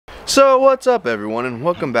So what's up everyone, and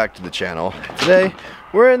welcome back to the channel. Today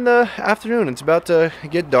we're in the afternoon. It's about to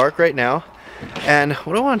get dark right now, and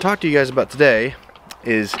what I want to talk to you guys about today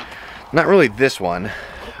is not really this one,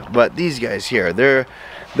 but these guys here.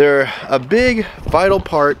 They're a big vital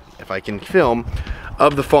part, if I can film,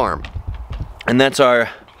 of the farm, and that's our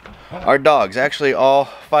dogs. Actually all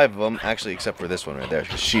 5 of them, actually except for this one right there,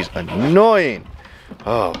 because she's annoying.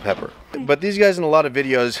 Oh, Pepper. But these guys in a lot of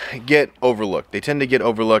videos get overlooked. They tend to get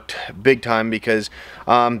overlooked big time because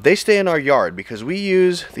they stay in our yard, because we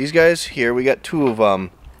use these guys here. We got two of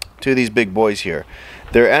these big boys here.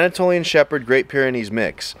 They're Anatolian Shepherd Great Pyrenees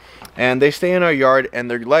mix, and they stay in our yard, and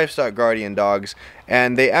they're livestock guardian dogs,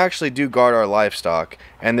 and they actually do guard our livestock,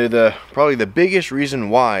 and they're probably the biggest reason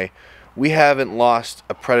why we haven't lost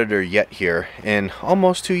a predator yet here in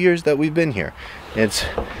almost 2 years that we've been here. It's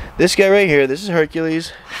this guy right here. This is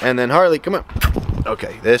Hercules, and then Harley. Come on.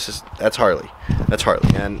 Okay, that's Harley. That's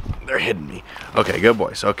Harley, and they're hitting me. Okay, good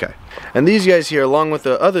boys. Okay, and these guys here, along with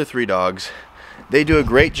the other 3 dogs, they do a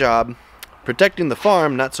great job protecting the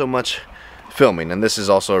farm, not so much filming. And this is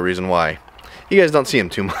also a reason why you guys don't see them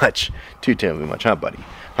too terribly much, huh, buddy?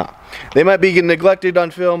 Huh. They might be getting neglected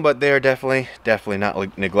on film, but they are definitely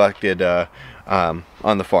not neglected on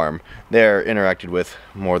the farm. They're interacted with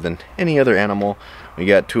more than any other animal. We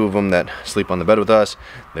got 2 of them that sleep on the bed with us.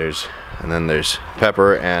 And then there's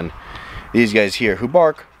Pepper and these guys here who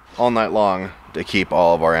bark all night long to keep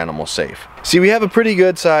all of our animals safe. See, we have a pretty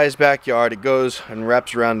good sized backyard. It goes and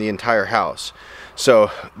wraps around the entire house. So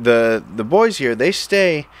the boys here, they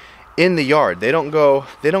stay in the yard. They don't go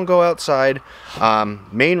outside.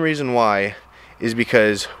 Main reason why is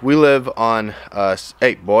because we live on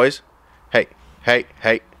hey boys, hey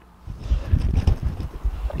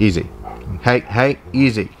easy, hey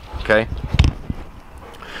easy. Okay,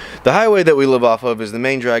 the highway that we live off of is the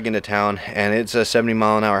main drag into town, and it's a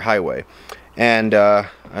 70-mile-an-hour highway, and I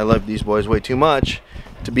love these boys way too much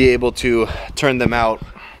to be able to turn them out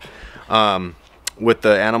with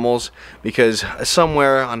the animals, because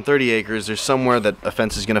somewhere on 30 acres there's somewhere that a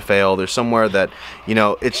fence is gonna fail. There's somewhere that, you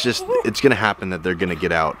know, it's gonna happen that they're gonna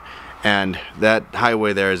get out, and that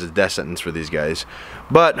highway there is a death sentence for these guys.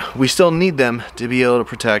 But we still need them to be able to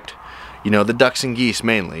protect, you know, the ducks and geese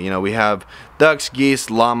mainly. You know, we have ducks,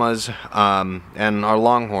 geese, llamas, and our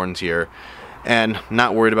longhorns here. And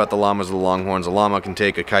not worried about the llamas or the longhorns. A llama can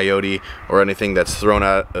take a coyote or anything that's thrown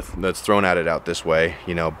at it out this way,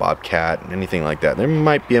 you know, bobcat, anything like that. There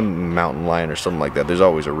might be a mountain lion or something like that. There's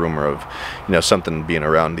always a rumor of, you know, something being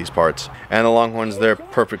around these parts. And the longhorns, they're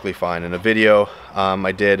perfectly fine. In a video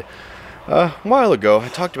I did a while ago, I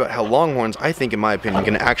talked about how longhorns, I think in my opinion,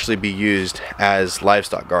 can actually be used as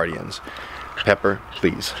livestock guardians. Pepper,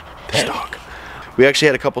 please, this dog. We actually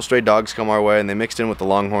had a couple stray dogs come our way, and they mixed in with the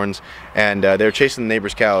longhorns, and they were chasing the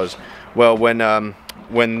neighbor's cows. Well, when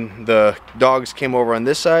the dogs came over on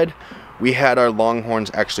this side, we had our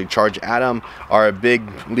longhorns actually charge at them. Our big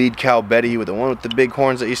lead cow Betty, with the one with the big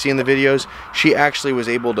horns that you see in the videos, she actually was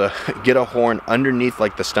able to get a horn underneath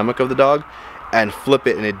like the stomach of the dog and flip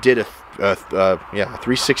it, and it did a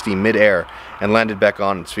 360 mid-air and landed back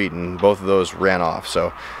on its feet, and both of those ran off.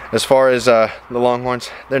 So as far as the longhorns,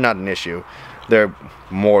 they're not an issue. They're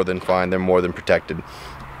more than fine. They're more than protected.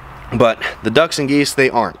 But the ducks and geese, they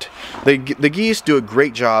aren't. The geese do a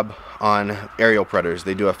great job on aerial predators.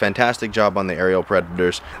 They do a fantastic job on the aerial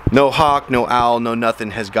predators. No hawk, no owl, no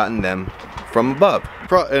nothing has gotten them from above.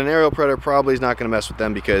 An aerial predator probably is not going to mess with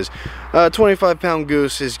them, because a 25-pound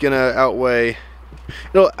goose is going to outweigh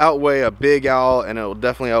a big owl, and it'll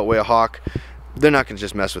definitely outweigh a hawk. They're not going to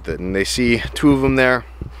just mess with it. And they see 2 of them there,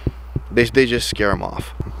 they just scare them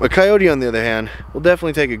off. A coyote, on the other hand, will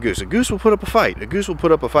definitely take a goose. A goose will put up a fight. A goose will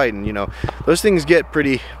put up a fight, and you know, those things get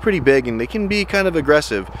pretty big, and they can be kind of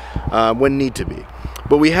aggressive when need to be.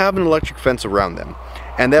 But we have an electric fence around them,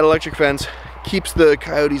 and that electric fence keeps the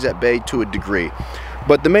coyotes at bay to a degree.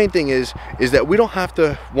 But the main thing is that we don't have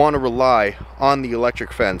to want to rely on the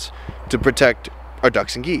electric fence to protect our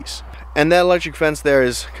ducks and geese. And that electric fence there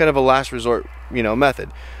is kind of a last resort, you know, method.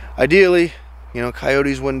 Ideally, you know,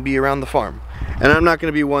 coyotes wouldn't be around the farm. And I'm not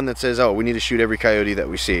going to be one that says, oh, we need to shoot every coyote that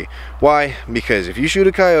we see. Why? Because if you shoot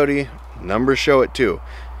a coyote, numbers show it too.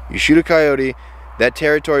 You shoot a coyote, that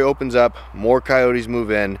territory opens up, more coyotes move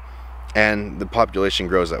in, and the population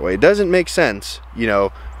grows that way. It doesn't make sense, you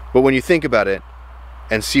know, but when you think about it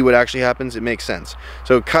and see what actually happens, it makes sense.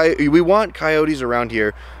 So we want coyotes around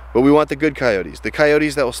here, but we want the good coyotes. The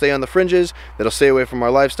coyotes that will stay on the fringes, that'll stay away from our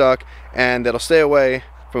livestock, and that'll stay away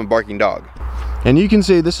from a barking dog. And you can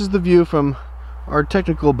see this is the view from our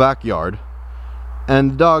technical backyard,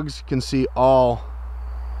 and the dogs can see all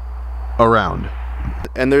around.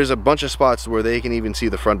 And there's a bunch of spots where they can even see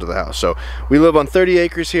the front of the house. So we live on 30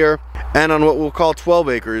 acres here, and on what we'll call 12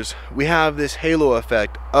 acres, we have this halo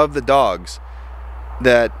effect of the dogs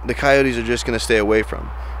that the coyotes are just going to stay away from.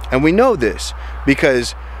 And we know this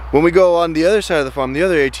because when we go on the other side of the farm, the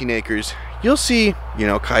other 18 acres, you'll see, you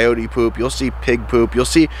know, coyote poop, you'll see pig poop, you'll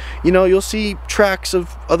see, you know, you'll see tracks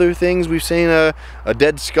of other things. We've seen a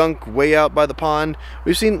dead skunk way out by the pond.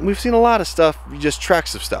 We've seen a lot of stuff, just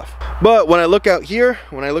tracks of stuff. But when I look out here,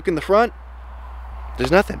 when I look in the front,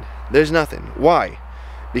 there's nothing. There's nothing. Why?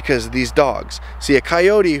 Because of these dogs. See, a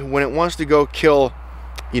coyote, when it wants to go kill,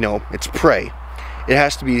 you know, its prey, it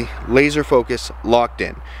has to be laser focused, locked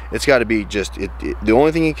in. It's got to be just, the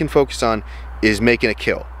only thing it can focus on is making a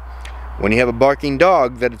kill. When you have a barking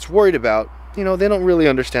dog that it's worried about, you know, they don't really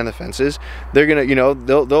understand the fences. They're gonna, you know,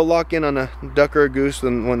 they'll lock in on a duck or a goose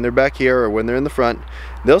when they're back here or when they're in the front.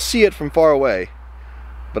 They'll see it from far away,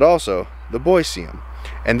 but also the boys see them,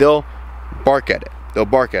 and they'll bark at it. They'll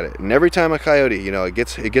bark at it, and every time a coyote, you know, it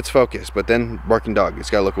gets focused, but then barking dog,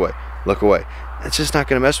 it's gotta look away, look away. It's just not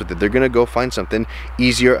gonna mess with it. They're gonna go find something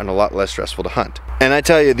easier and a lot less stressful to hunt. And I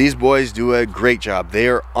tell you, these boys do a great job. They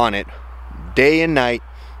are on it day and night.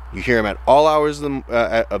 You hear them at all hours of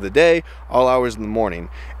the day, all hours in the morning.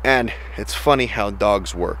 And it's funny how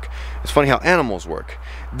dogs work. It's funny how animals work.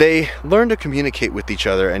 They learn to communicate with each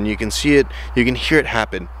other, and you can see it, you can hear it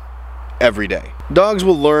happen every day. Dogs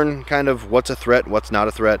will learn kind of what's a threat, what's not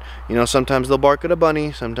a threat. You know, sometimes they'll bark at a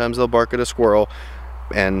bunny, sometimes they'll bark at a squirrel,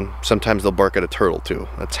 and sometimes they'll bark at a turtle too.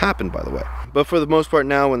 That's happened, by the way. But for the most part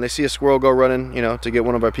now, when they see a squirrel go running, you know, to get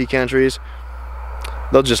one of our pecan trees,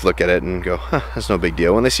 they'll just look at it and go, huh, that's no big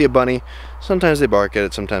deal. When they see a bunny, sometimes they bark at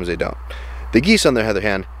it, sometimes they don't. The geese, on the other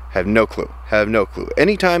hand, have no clue,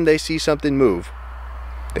 Anytime they see something move,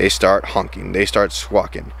 they start honking, they start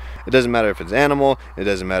squawking. It doesn't matter if it's an animal, it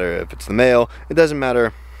doesn't matter if it's the male, it doesn't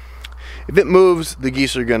matter. If it moves, the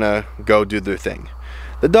geese are gonna go do their thing.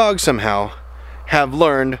 The dogs somehow have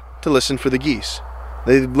learned to listen for the geese.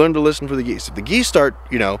 They've learned to listen for the geese. If the geese start,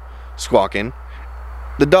 you know, squawking,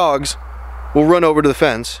 the dogs will run over to the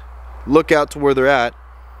fence, look out to where they're at,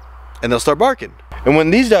 and they'll start barking. And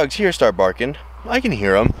when these dogs here start barking, I can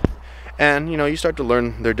hear them, and you know, you start to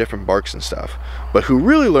learn their different barks and stuff. But who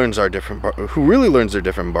really learns their different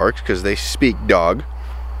barks, because they speak dog,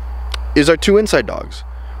 is our two inside dogs.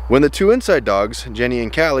 When the two inside dogs, Jenny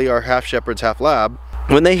and Callie, are half shepherds, half lab,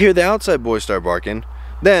 when they hear the outside boys start barking,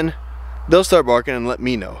 then they'll start barking and let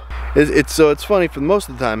me know. So it's funny, for most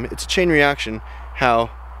of the time, it's a chain reaction how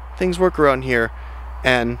things work around here,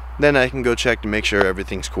 and then I can go check to make sure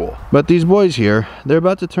everything's cool. But these boys here, they're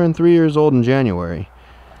about to turn 3 years old in January,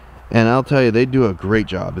 and I'll tell you, they do a great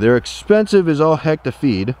job. They're expensive as all heck to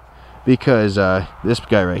feed, because this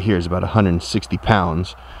guy right here is about 160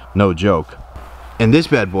 pounds, no joke, and this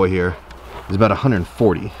bad boy here is about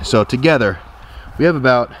 140. So together we have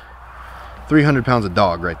about 300 pounds of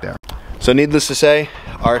dog right there. So needless to say,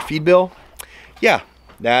 our feed bill, yeah,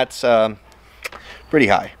 that's pretty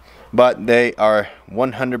high. But they are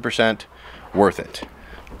 100% worth it.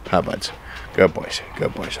 Huh, buds? Good boys,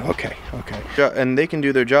 good boys. Okay, okay. And they can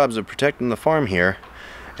do their jobs of protecting the farm here,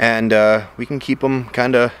 and we can keep them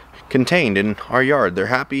kind of contained in our yard. They're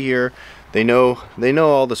happy here. They know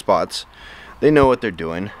all the spots. They know what they're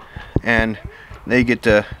doing, and they get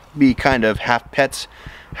to be kind of half pets,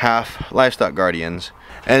 half livestock guardians.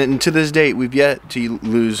 And to this date, we've yet to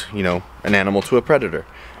lose, you know, an animal to a predator,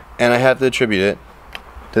 and I have to attribute it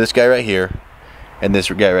to this guy right here and this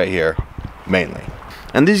guy right here mainly.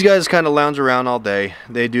 And these guys kind of lounge around all day.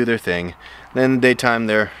 They do their thing. Then in the daytime,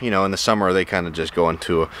 they're, you know, in the summer they kind of just go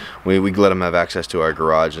into we let them have access to our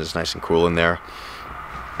garage, and it's nice and cool in there.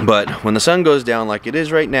 But when the sun goes down like it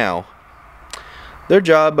is right now, their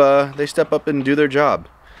job, they step up and do their job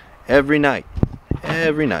every night.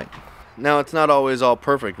 Now, it's not always all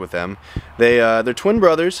perfect with them. They're twin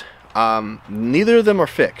brothers. Neither of them are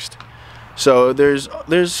fixed. So there's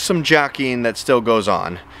some jockeying that still goes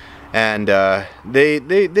on, and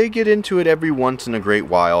they get into it every once in a great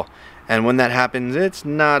while, and when that happens, it's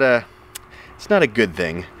not a good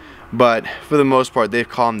thing. But for the most part, they've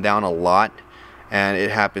calmed down a lot, and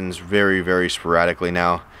it happens very, very sporadically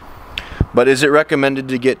now. But is it recommended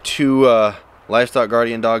to get two livestock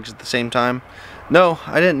guardian dogs at the same time? No,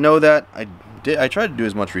 I didn't know that. I tried to do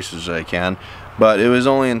as much research as I can, but it was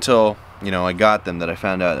only until, you know, I got them that I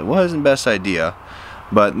found out it wasn't the best idea.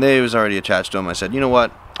 But they was already attached to them. I said, you know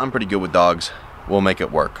what, I'm pretty good with dogs, we'll make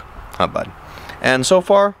it work, huh bud? And so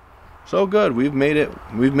far so good. We've made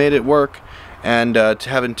it work. And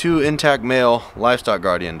having two intact male livestock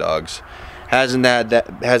guardian dogs hasn't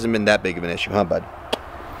been that big of an issue, huh bud?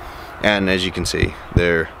 And as you can see,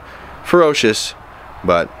 they're ferocious,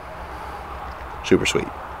 but super sweet.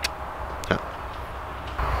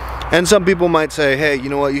 And some people might say, hey, you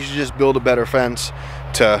know what, you should just build a better fence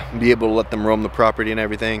to be able to let them roam the property and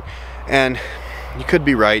everything. And you could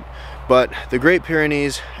be right, but the Great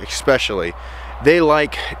Pyrenees especially, they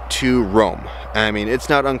like to roam. I mean, it's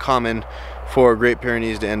not uncommon for Great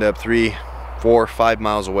Pyrenees to end up 3, 4, 5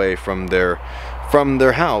 miles away from their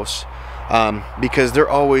house, because they're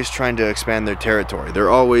always trying to expand their territory. They're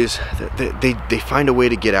always, they find a way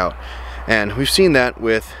to get out. And we've seen that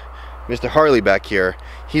with Mr. Harley back here.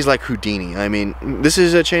 He's like Houdini. I mean, this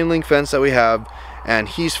is a chain link fence that we have, and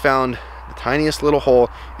he's found the tiniest little hole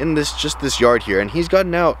in this yard here, and he's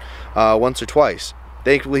gotten out once or twice.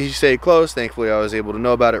 Thankfully he stayed close. Thankfully I was able to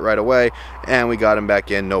know about it right away, and we got him back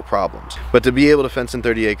in, no problems. But to be able to fence in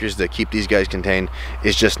 30 acres to keep these guys contained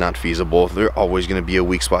is just not feasible. There's always going to be a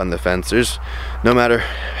weak spot in the fence. No matter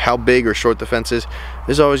how big or short the fence is,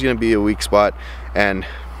 there's always going to be a weak spot, and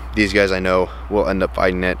these guys, I know, will end up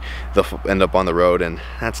fighting it. They'll end up on the road, and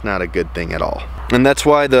that's not a good thing at all. And that's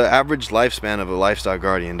why the average lifespan of a livestock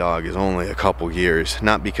guardian dog is only a couple years.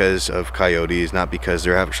 Not because of coyotes, not because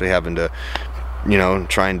they're actually having to, you know,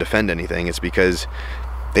 try and defend anything. It's because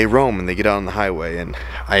they roam and they get out on the highway. And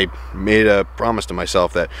I made a promise to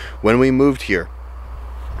myself that when we moved here,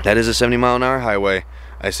 that is a 70-mile-an-hour highway,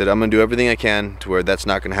 I said I'm gonna do everything I can to where that's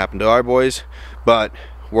not gonna happen to our boys, but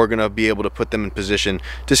we're gonna be able to put them in position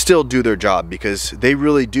to still do their job, because they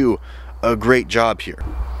really do a great job here.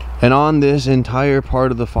 And on this entire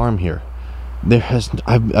part of the farm here,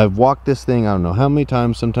 I've walked this thing I don't know how many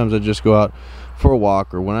times. Sometimes I just go out for a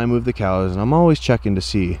walk, or when I move the cows, and I'm always checking to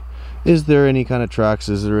see, is there any kind of tracks,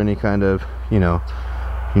 is there any kind of, you know,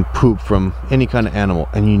 poop from any kind of animal,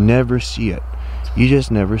 and you never see it. You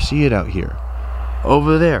just never see it out here.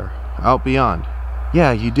 Over there, out beyond,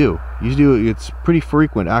 yeah, you do. It's pretty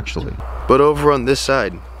frequent actually. But over on this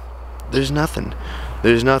side, there's nothing.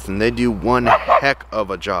 There's nothing. They do one heck of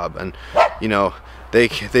a job, and you know, they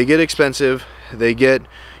get expensive. They get,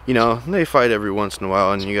 you know, they fight every once in a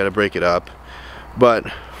while, and you got to break it up. But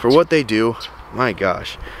for what they do, my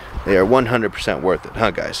gosh, they are 100% worth it,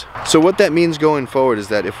 huh guys? So what that means going forward is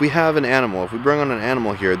that if we have an animal, if we bring on an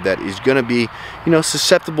animal here that is going to be, you know,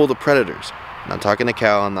 susceptible to predators. I'm not talking a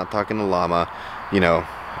cow, I'm not talking a llama, you know,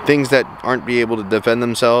 things that aren't be able to defend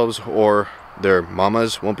themselves, or their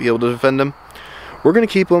mamas won't be able to defend them. We're going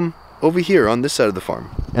to keep them over here on this side of the farm.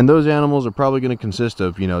 And those animals are probably going to consist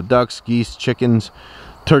of, you know, ducks, geese, chickens,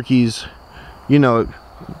 turkeys, you know,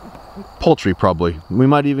 poultry probably. We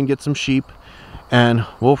might even get some sheep, and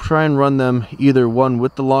we'll try and run them either one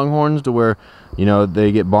with the longhorns to where, you know,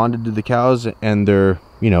 they get bonded to the cows and they're,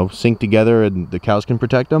 you know, synced together and the cows can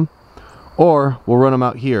protect them, or we'll run them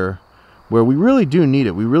out here where we really do need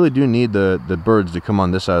it. We really do need the birds to come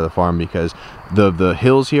on this side of the farm, because the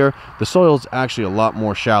hills here, the soil is actually a lot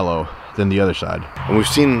more shallow than the other side. And we've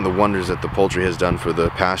seen the wonders that the poultry has done for the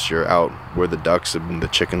pasture out where the ducks and the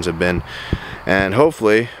chickens have been. And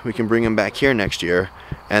hopefully we can bring them back here next year,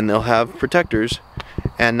 and they'll have protectors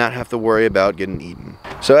and not have to worry about getting eaten.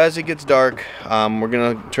 So as it gets dark, we're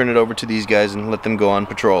gonna turn it over to these guys and let them go on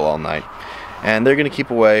patrol all night. And they're gonna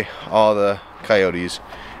keep away all the coyotes,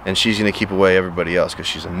 and she's gonna keep away everybody else because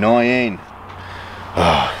she's annoying.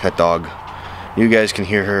 Oh, that dog. You guys can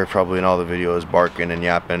hear her probably in all the videos barking and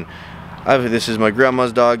yapping. This is my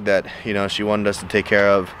grandma's dog that, you know, she wanted us to take care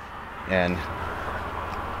of, and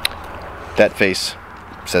that face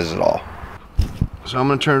says it all. So I'm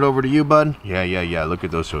gonna turn it over to you, bud. Yeah. Look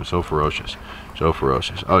at those, so ferocious, so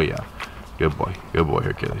ferocious. Oh yeah, good boy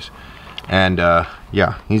Hercules. And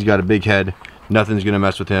yeah, he's got a big head. Nothing's gonna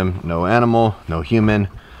mess with him. No animal, no human,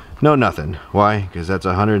 no nothing. Why? Because that's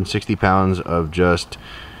 160 pounds of just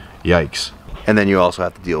yikes. And then you also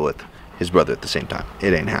have to deal with his brother at the same time.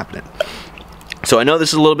 It ain't happening. So I know this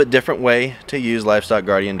is a little bit different way to use livestock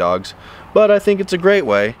guardian dogs, but I think it's a great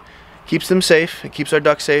way. Keeps them safe, it keeps our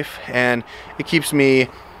ducks safe, and it keeps me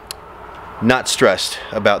not stressed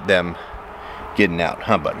about them getting out,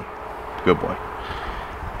 huh buddy? Good boy.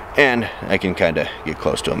 And I can kind of get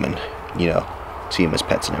close to them and, you know, see them as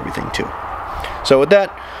pets and everything too. So with that,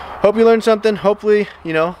 hope you learned something. Hopefully,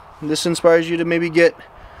 you know, this inspires you to maybe get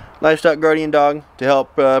livestock guardian dog to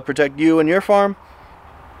help protect you and your farm.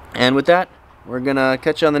 And with that, we're gonna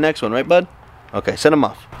catch you on the next one, right bud? Okay, send them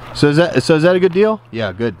off. So is that a good deal?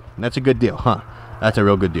 Yeah, good. That's a good deal, huh? That's a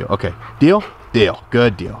real good deal. Okay, deal? Deal.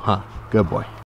 Good deal, huh? Good boy.